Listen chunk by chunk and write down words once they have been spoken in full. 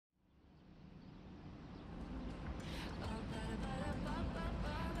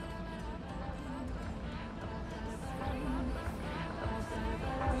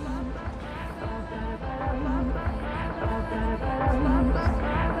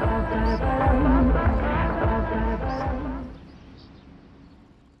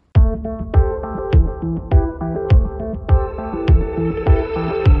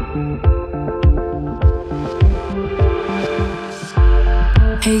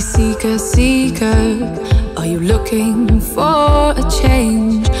seeker, seeker, are you looking for a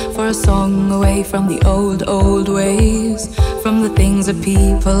change? For a song away from the old, old ways, from the things that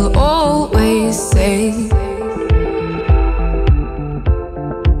people always say.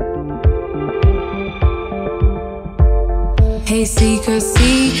 Hey seeker,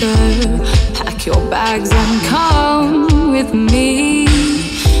 seeker, pack your bags and come with me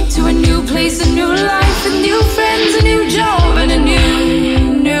to a new place, a new life, a new friends, a new job, and a new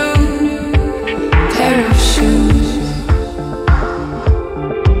pair of shoes.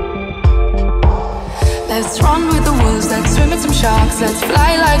 Let's run with the wolves, let's swim with some sharks, let's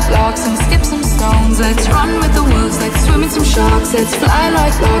fly like larks and skip some stones. Let's run with the wolves, let's swim with some sharks, let's fly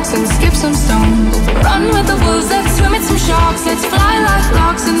like larks and skip some stones. Run with the wolves, let's swim with some sharks, let's fly like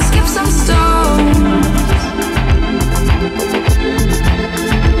larks and skip some stones.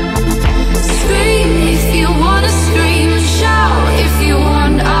 Scream if you wanna scream and shout if you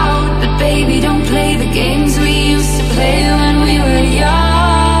want out, but baby don't play the games we used to play when we were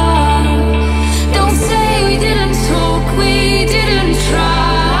young. Don't say we didn't talk, we didn't try.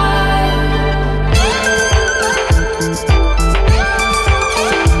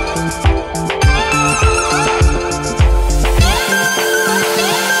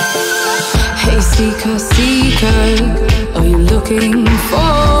 Hey seeker, seeker, are you looking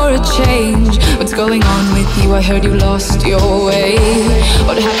for a change? What's going on with you? I heard you lost your way.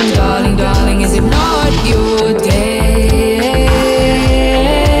 What happened, darling, darling? Is it not your day?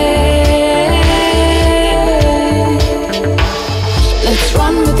 Let's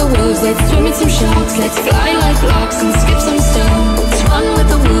run with the wolves, let's swim with some sharks, let's fly like larks and skip some stones. Let's run with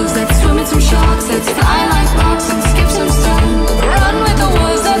the wolves, let's swim with some sharks, let's fly like larks and skip some stones. Run with the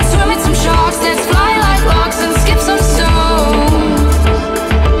wolves, let's swim with some sharks, let's fly like larks and skip some stones.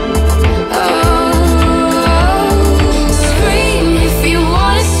 Scream if you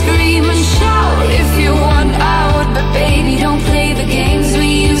wanna scream and shout if you want out, but baby don't play the games we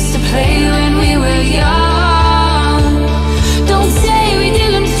used to play when we were young. Don't say we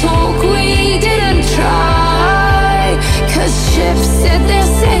didn't talk, we didn't try, 'cause ships set their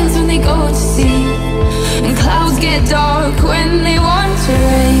sails when they go to sea, and clouds get dark when they want to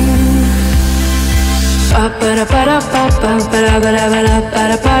rain.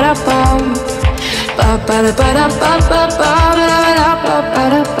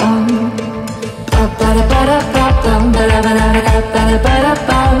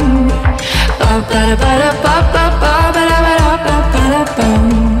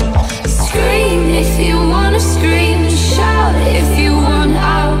 Scream if you wanna scream and shout if you want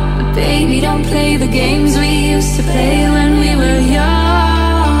out, but baby don't play the games we used to play when